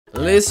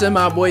Listen,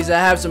 my boys, I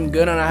have some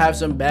good and I have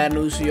some bad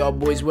news for y'all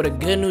boys. What the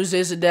good news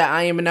is that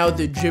I am now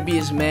the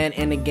drippiest man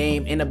in the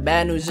game, and the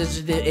bad news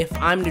is that if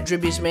I'm the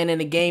drippiest man in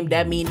the game,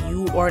 that means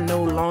you are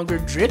no longer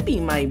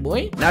drippy, my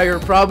boy. Now you're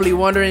probably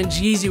wondering,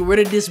 Jeezy, where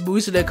did this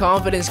boost of the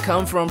confidence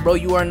come from, bro?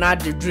 You are not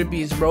the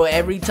drippiest, bro.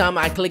 Every time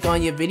I click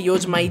on your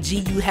videos, my G,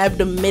 you have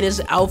the middest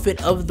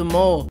outfit of them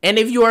all. And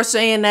if you are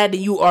saying that,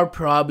 then you are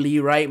probably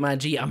right, my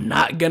G. I'm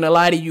not gonna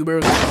lie to you,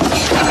 bro.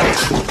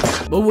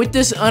 But with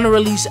this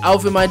unreleased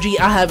outfit, my G,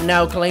 I have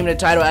now claimed the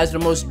title as the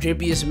most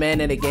drippiest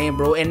man in the game,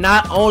 bro. And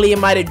not only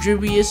am I the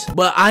drippiest,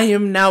 but I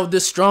am now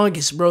the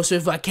strongest, bro. So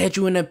if I catch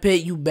you in the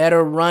pit, you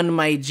better run,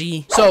 my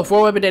G. So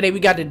for weapon today, we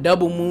got the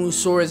double moon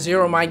sword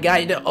zero, my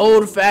guy, the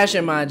old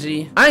fashioned, my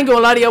G. I ain't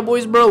gonna lie to y'all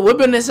boys, bro.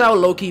 Whipping this out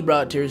low-key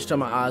brought tears to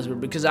my eyes, bro,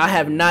 because I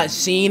have not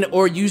seen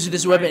or used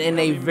this weapon in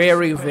a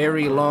very,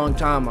 very long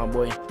time, my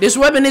boy. This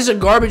weapon isn't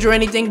garbage or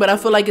anything, but I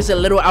feel like it's a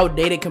little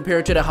outdated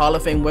compared to the Hall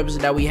of Fame weapons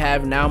that we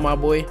have now, my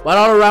boy.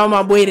 But all around,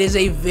 my boy, it is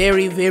a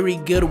very, very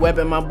good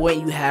weapon, my boy.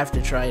 You have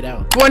to try it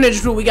out. For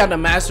Ninja True, we got the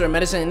Master of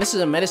Medicine, and this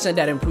is a medicine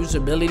that improves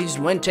abilities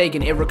when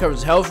taken. It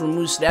recovers health,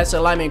 removes stats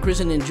alignment,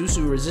 increasing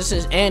ninjutsu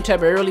resistance, and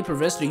temporarily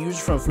prevents the user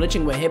from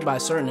flinching when hit by a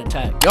certain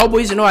attack. Y'all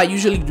boys, you know I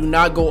usually do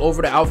not go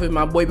over the outfit,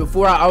 my boy.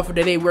 Before our outfit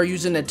today, we're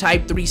using the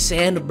Type 3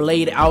 Sand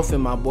Blade outfit,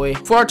 my boy.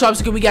 For our top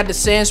skill, we got the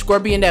Sand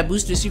Scorpion that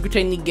boosts the secret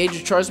technique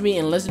gauges charge speed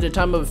and lessens the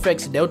time of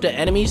effects dealt to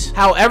enemies.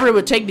 However, it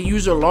would take the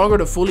user longer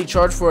to fully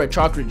charge for a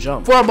chocolate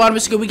jump. For our bottom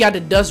skill, we got the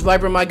Dust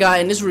Viper, my guy,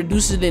 and this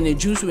reduces the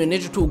ninjutsu and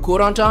ninja tool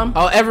cooldown time.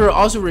 However, it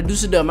also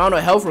reduces the amount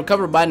of health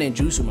recovered by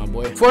ninjutsu, my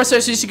boy. For our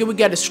sexy skill, we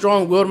got the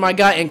Strong Willed, my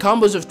guy, and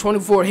combos of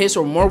 24 hits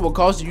or more will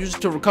cause the user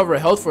to recover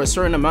health for a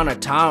certain amount of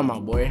time, my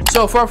boy.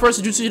 So for our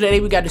first ninjutsu today,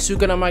 we got the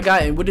Sukuna, my guy,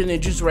 and with the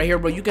ninjutsu right here,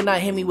 bro, you cannot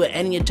hit me with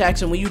any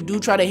attacks, and when you do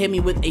try to hit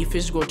me with a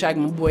physical attack,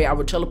 my boy, I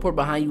will teleport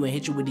behind you and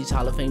hit you with these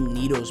Hall of Fame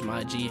needles,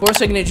 my G. For our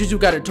second ninjutsu, we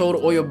got the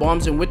Total Oil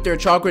Bombs, and with their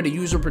chakra, the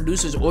user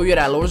produces oil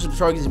that lowers the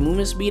target's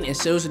movement speed and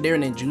seals their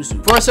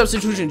ninjutsu. For our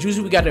substitution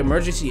jutsu, we got the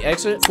Emergency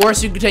Exit. For our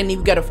secret technique,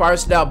 we got a Fire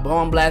Style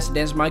Bomb Blast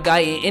Dance, my guy,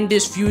 and in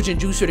this fusion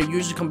jutsu, the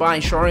user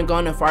combines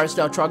Sharingan and Fire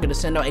Style chakra to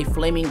send out a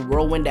flaming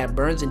whirlwind that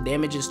burns and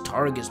damages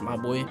targets, my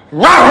boy.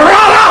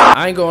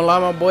 I ain't gonna lie,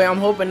 my boy, I'm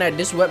hoping that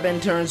this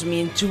weapon turns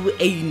me into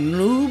a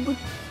noob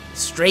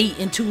straight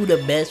into the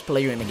best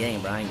player in the game,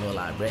 bro. I ain't gonna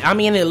lie, bro. I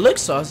mean, it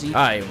looks saucy.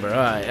 Alright, bro.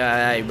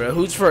 Alright, bro.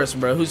 Who's first,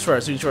 bro? Who's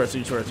first? Who's first?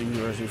 Who's first?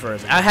 Who's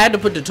first? I had to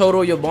put the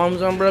Total Your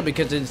Bombs on, bro,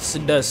 because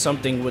it does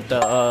something with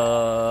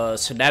the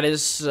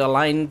status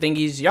line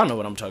thingies. Y'all know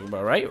what I'm talking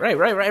about, right?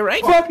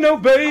 Right. Fuck no,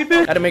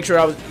 baby. Gotta make sure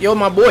I was. Yo,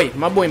 my boy.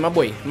 I'm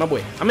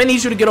gonna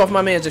need you to get off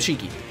my man's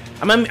Ashiki.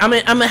 I'm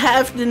gonna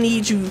have to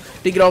need you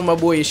to get off my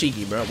boy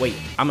Ashiki, bro. Wait,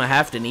 I'm gonna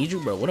have to need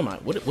you, bro.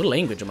 What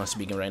language am I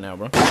speaking right now,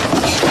 bro?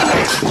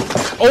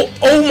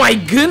 Oh my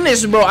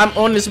goodness, bro. I'm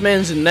on this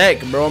man's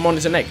neck, bro. I'm on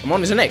his neck. No.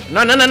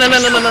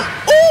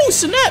 Oh,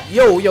 snap.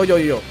 Yo.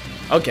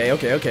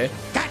 Okay.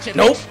 Gotcha,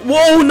 nope.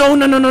 Whoa, no.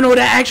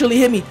 That actually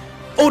hit me.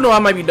 Oh no, I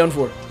might be done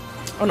for.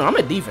 Oh no, I'm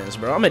a defense,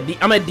 bro. I'm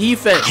a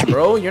defense,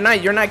 bro. You're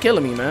not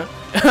killing me, man.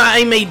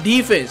 I'm a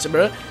defense,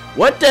 bro.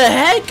 What the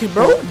heck,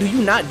 bro? Do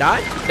you not die?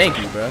 Thank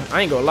you, bro.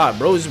 I ain't gonna lie,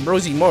 bro's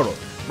immortal.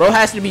 Bro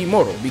has to be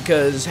immortal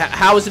because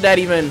how is that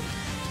even,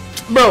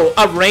 bro?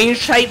 A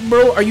range type,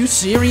 bro? Are you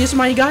serious,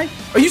 my guy?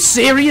 Are you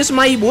serious,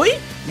 my boy?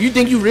 You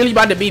think you really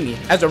about to beat me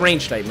as a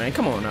range type, man?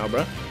 Come on now,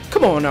 bro.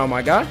 Come on now,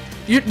 my guy.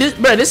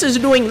 This is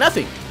doing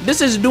nothing.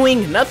 This is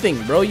doing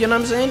nothing, bro. You know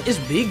what I'm saying? It's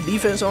big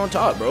defense on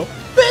top, bro.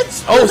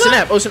 Oh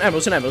snap!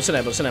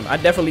 I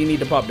definitely need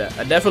to pop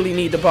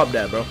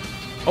that. Bro.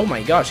 Oh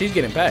my gosh, he's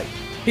getting packed.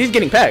 He's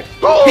getting packed.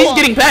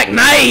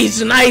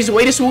 Nice.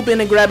 Way to swoop in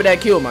and grab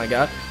that kill, my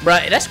guy.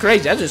 Bruh, that's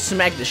crazy. I just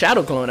smacked the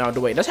shadow clone out the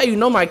way. That's how you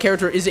know my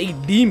character is a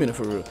demon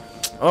for real.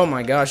 Oh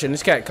my gosh, and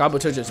this cat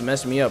Kabuto just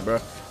messed me up, bro.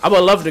 I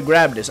would love to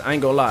grab this. I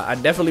ain't gonna lie. I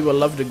definitely would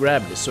love to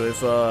grab this. So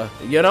if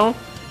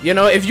you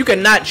know, if you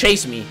can not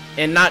chase me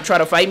and not try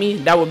to fight me,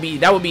 that would be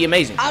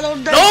amazing. I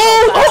don't know.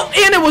 Oh,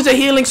 and it was a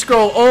healing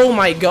scroll. Oh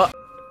my god.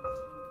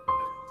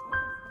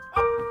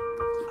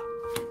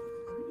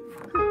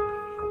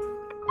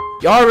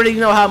 Y'all already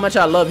know how much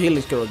I love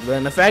healing scrolls, bro.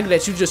 And the fact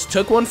that you just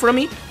took one from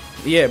me,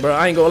 yeah, bro,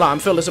 I ain't gonna lie. I'm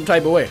feeling some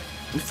type of way.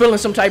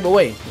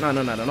 No,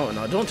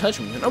 don't touch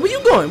me. No, where you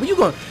going?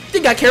 You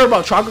think I care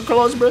about chocolate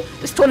claws, bro?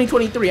 It's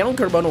 2023. I don't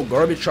care about no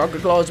garbage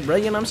chocolate claws, bro.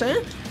 You know what I'm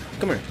saying?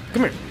 Come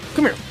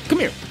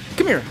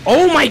here.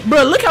 Oh my,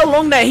 bro, look how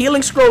long that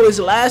healing scroll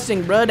is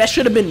lasting, bro. That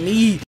should have been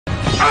me.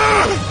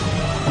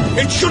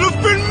 It should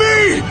have been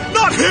me,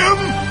 not him.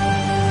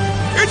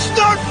 It's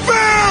not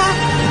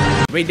fair.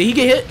 Wait, did he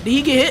get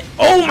hit?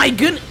 Oh my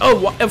goodness.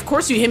 Oh, of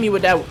course you hit me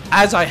with that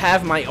as I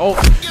have my ult.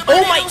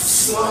 Oh my.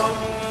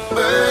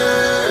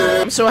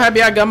 I'm so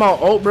happy I got my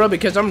ult, bro,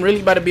 because I'm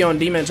really about to be on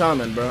Demon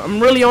Timing, bro. I'm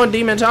really on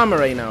Demon Timing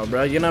right now,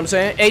 bro. You know what I'm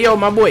saying? Hey, yo,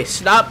 my boy,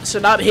 stop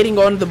hitting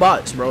on the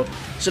bots, bro.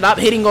 Stop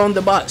hitting on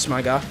the bots,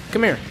 my guy.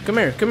 Come here.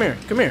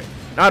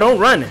 No, don't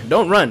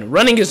run.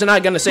 Running is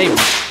not gonna save me.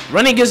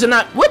 What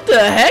the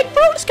heck,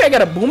 bro? This guy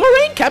got a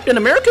boomerang? Captain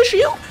America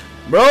shield?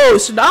 Bro,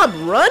 stop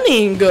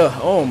running.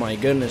 Oh my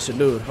goodness,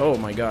 dude. Oh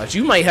my gosh.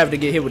 You might have to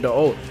get hit with the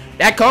ult.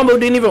 That combo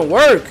didn't even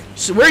work.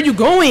 So where are you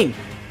going?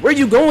 Where are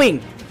you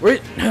going?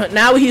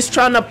 Now he's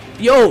trying to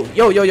yo.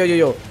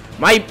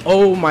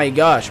 Oh my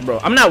gosh, bro.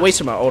 I'm not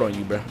wasting my ult on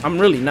you, bro. I'm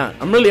really not.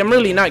 I'm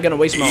really not gonna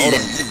waste my ult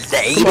on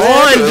you. Come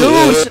on,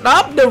 dude.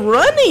 Stop the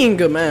running,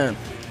 man.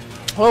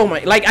 Oh my,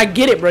 like I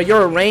get it, bro.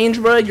 You're a range,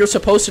 bro. You're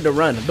supposed to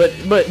run, but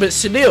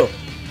still.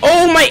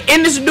 Oh my,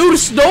 and this dude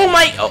stole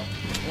my.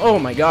 Oh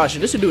my gosh,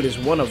 this dude is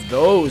one of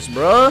those,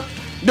 bro.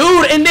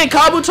 Dude, and then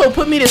Kabuto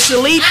put me to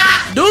sleep.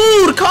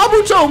 Dude,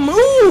 Kabuto,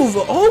 move.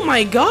 Oh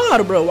my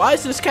god, bro. Why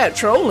is this cat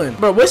trolling?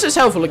 Bro, what's his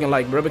health looking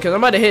like, bro? Because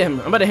I'm about to hit him.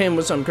 I'm about to hit him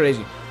with something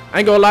crazy. I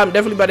ain't gonna lie, I'm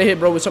definitely about to hit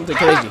bro with something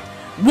crazy.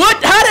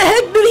 What? How the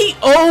heck did he?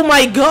 Oh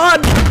my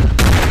god.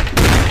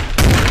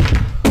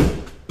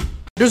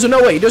 There's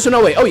no way. There's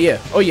no way. Oh yeah.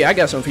 Oh yeah, I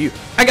got something for you.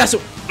 I got some.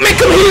 Man,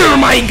 come here,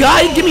 my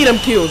guy. Give me them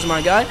kills,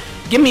 my guy.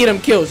 Give me them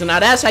kills. And now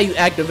that's how you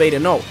activate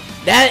an ult.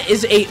 That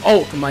is a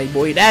ult, my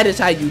boy. That is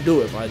how you do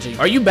it, my G.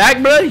 Are you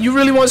back, bro? You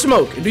really want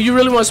smoke? Do you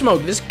really want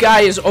smoke? This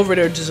guy is over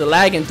there just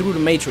lagging through the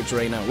matrix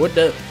right now. What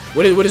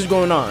is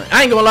going on?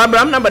 I ain't gonna lie, bro.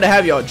 I'm not about to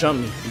have y'all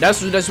jump me.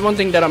 That's one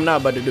thing that I'm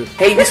not about to do.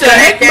 Hey, what the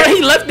heck, bro?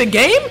 He left the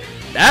game?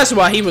 That's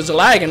why he was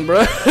lagging,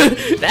 bro.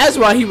 That's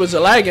why he was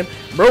lagging.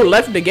 Bro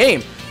left the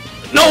game.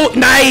 No,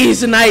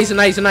 nice.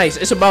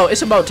 It's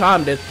about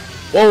time, dude.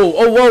 Whoa.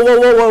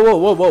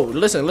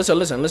 Listen.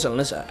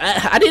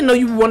 I didn't know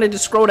you wanted to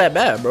scroll that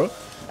bad, bro.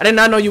 I did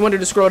not know you wanted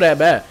to scroll that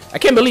bad. I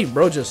can't believe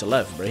bro just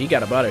left, bro. He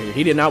got up out of here.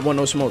 He did not want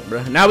no smoke,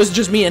 bro. Now it's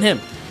just me and him.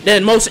 The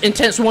most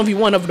intense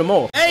 1v1 of them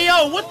all. Hey,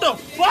 yo, what the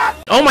fuck?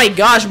 Oh my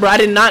gosh, bro. I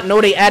did not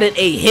know they added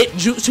a hit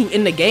jutsu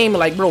in the game.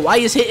 Like, bro, why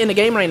is hit in the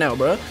game right now,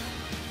 bro?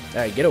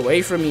 Alright, get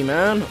away from me,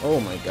 man.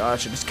 Oh my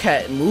gosh, this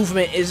cat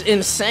movement is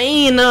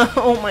insane.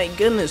 Oh my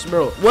goodness,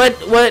 bro. What,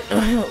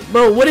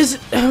 bro, what is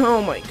it?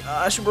 Oh my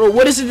gosh, bro.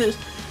 What is this?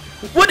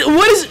 What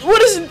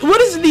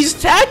is these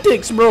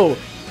tactics, bro?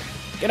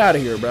 Get out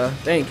of here, bro.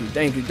 Thank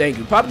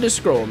you. Pop this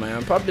scroll,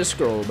 man. Pop this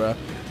scroll, bro.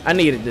 I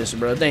needed this,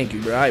 bro. Thank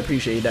you, bro. I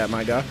appreciate that,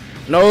 my guy.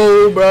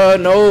 No, bro.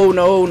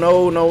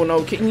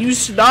 No. Can you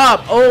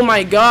stop? Oh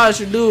my gosh,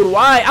 dude.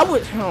 Why?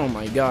 Oh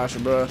my gosh,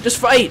 bro. Just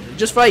fight.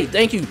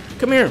 Thank you.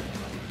 Come here,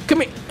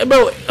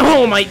 bro.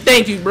 Oh my.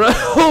 Thank you, bro.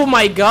 Oh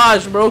my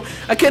gosh, bro.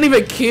 I can't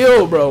even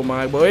kill, bro,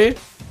 my boy.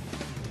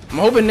 I'm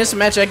hoping this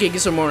match I can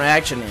get some more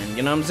action in,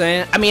 you know what I'm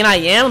saying? I mean, I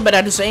am, but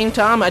at the same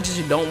time, I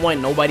just don't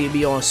want nobody to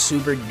be on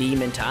super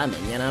demon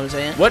timing, you know what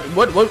I'm saying?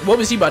 What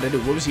was he about to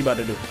do?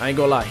 I ain't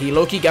gonna lie. He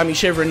low-key got me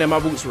shivering in my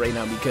boots right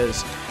now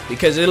because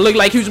it looked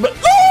like he was about,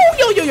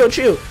 oh, yo,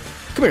 chill.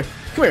 Come here.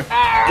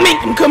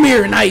 Come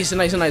here. Nice.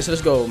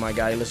 Let's go, my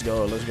guy. Let's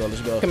go.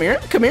 Come here.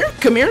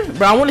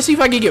 Bro, I want to see if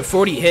I can get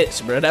 40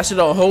 hits, bro. That's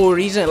the whole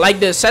reason. Like,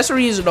 the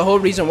accessories are the whole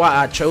reason why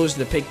I chose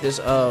to pick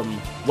this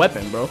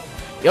weapon, bro.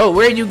 Yo,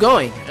 where are you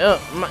going? Yo,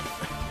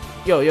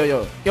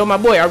 my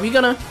boy, are we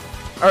gonna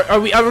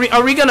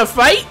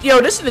fight?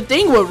 Yo, this is the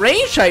thing with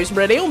range types,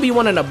 bro. They don't be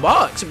one in a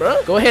box,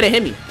 bro. Go ahead and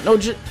hit me. No,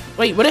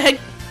 wait, what the heck?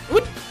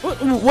 What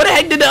the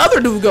heck did the other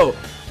dude go?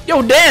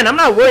 Yo, Dan, I'm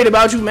not worried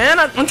about you, man.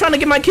 I'm trying to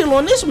get my kill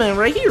on this man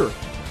right here.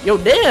 Yo,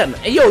 Dan.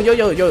 Hey,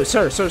 yo,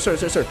 sir.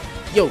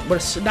 Yo,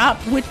 but stop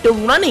with the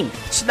running.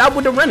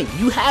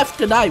 You have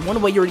to die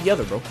one way or the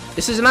other, bro.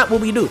 This is not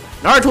what we do.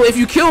 Naruto, if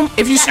you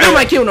steal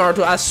my kill,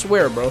 Naruto, I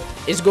swear, bro,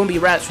 it's gonna be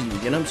rats for you.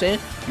 You know what I'm saying?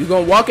 You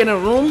gonna walk in a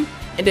room,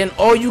 and then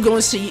all you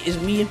gonna see is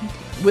me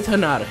with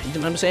Hanada. You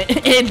know what I'm saying?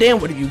 And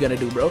then what are you gonna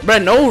do, bro? Bro,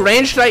 no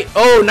range strike.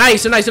 Oh,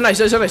 nice. Nice. Activate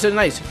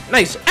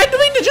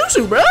the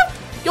jutsu, bro.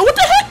 Yo, what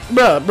the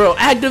heck? Bro,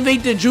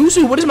 activate the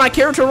jutsu. What is my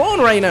character on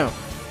right now?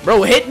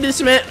 Bro, hit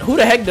this man. Who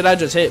the heck did I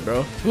just hit,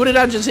 bro? Who did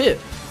I just hit?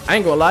 I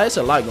ain't gonna lie, it's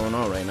a lot going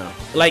on right now.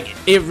 Like,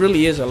 it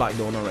really is a lot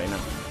going on right now.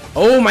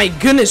 Oh my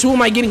goodness, who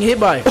am I getting hit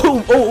by?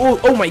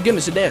 Oh my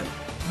goodness,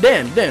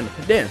 Dan,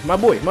 my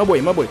boy. Oh,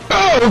 great.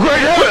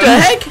 What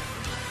the heck?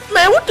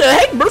 Man, what the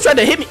heck? Bro tried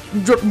to hit me.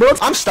 Bro,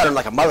 I'm stuttering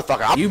like a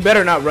motherfucker. You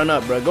better not run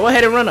up, bro. Go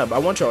ahead and run up. I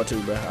want y'all to,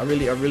 bro. I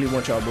really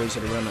want y'all boys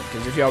to run up.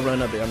 Because if y'all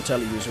run up, I'm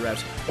telling you, it's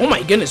raps. Oh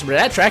my goodness, bro.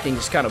 That tracking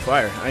is kind of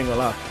fire. I ain't gonna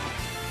lie.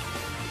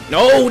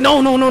 No.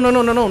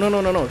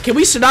 Can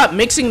we stop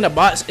mixing the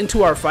bots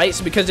into our fights?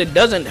 Because it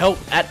doesn't help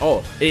at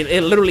all.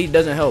 It literally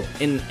doesn't help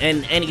in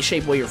any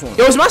shape, way, or form.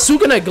 Yo, is my Su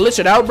gonna glitch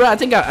it out, bro? I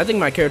think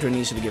my character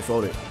needs to get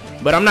folded.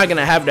 But I'm not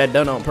gonna have that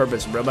done on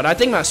purpose, bro. But I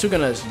think my Su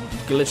gonna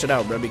glitch it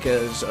out, bro.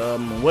 Because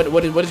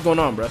what is going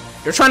on, bro?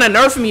 They're trying to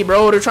nerf me,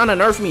 bro. They're trying to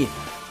nerf me.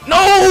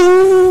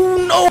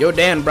 No. Yo,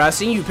 Dan, bro, I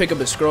seen you pick up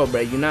a scroll,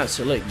 bro. You're not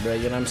select, bro.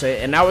 You know what I'm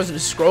saying? And that was the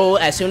scroll.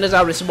 As soon as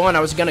I respawn,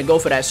 I was gonna go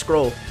for that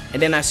scroll,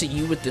 and then I see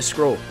you with the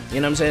scroll. You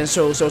know what I'm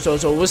saying?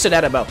 So what's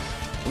that about?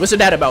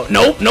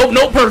 Nope.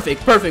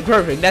 Perfect.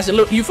 That's a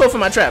little. You fell for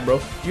my trap, bro.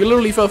 You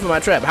literally fell for my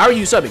trap. How are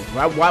you subbing?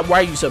 Why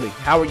are you subbing?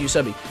 How are you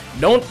subbing?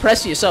 Don't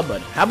press your sub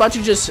button. How about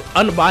you just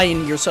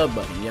unbind your sub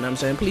button? You know what I'm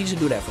saying? Please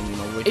do that for me,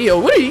 my boy. Hey, yo,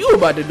 what are you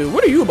about to do?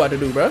 What are you about to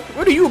do, bro?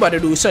 What are you about to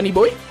do, sonny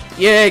boy?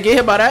 Yeah, get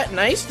hit by that.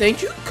 Nice,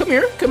 thank you. Come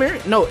here.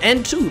 No,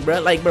 N2, bro.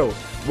 Like, bro,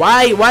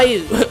 why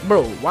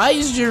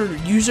is your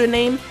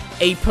username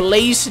a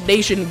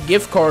PlayStation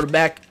gift card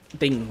back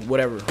thing,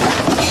 whatever.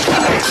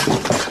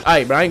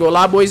 Alright, bro, I ain't gonna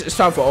lie, boys. It's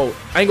time for ult.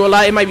 I ain't gonna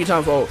lie, it might be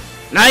time for ult.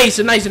 Nice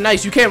and nice and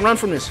nice. You can't run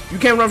from this. You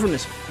can't run from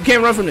this. You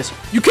can't run from this.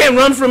 You can't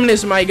run from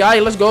this, my guy.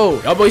 Let's go.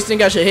 Y'all boys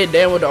think I should hit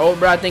Dan with the ult,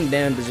 bro? I think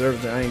Dan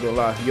deserves it. I ain't gonna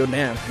lie. Yo,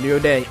 Dan. Yo,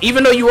 Dan.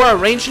 Even though you are a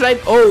range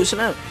type. Oh,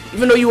 snap.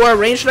 Even though you are a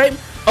range type.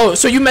 Oh,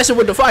 so you messing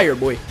with the fire,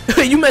 boy.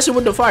 You messing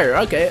with the fire.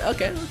 Okay.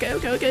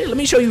 Let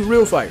me show you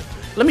real fire.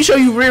 Let me show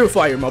you real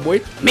fire, my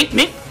boy. Mink.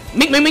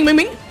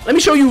 Let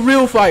me show you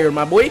real fire,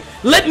 my boy.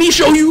 Let me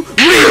show you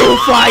real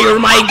fire,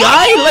 my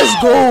guy.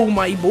 Let's go,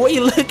 my boy.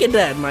 Look at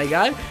that, my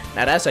guy.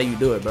 Now that's how you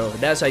do it, bro.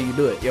 That's how you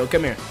do it. Yo,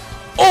 come here.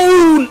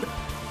 Oh,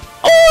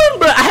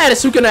 bro. I had a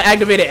Sukuna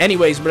activated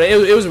anyways, bro.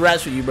 It was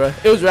raps for you, bro.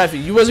 It was raps for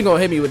you. You wasn't gonna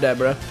hit me with that,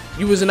 bro.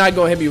 You was not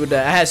gonna hit me with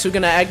that. I had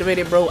Sukuna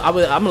activated, bro.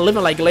 I'm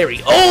living like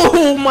Larry.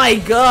 Oh my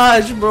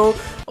gosh, bro.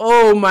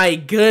 Oh my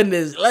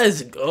goodness.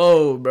 Let's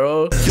go,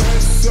 bro.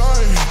 Yes,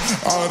 I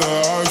out of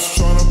eyes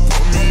trying to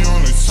put me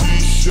on a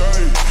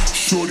t-shirt.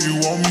 Shorty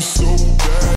want me so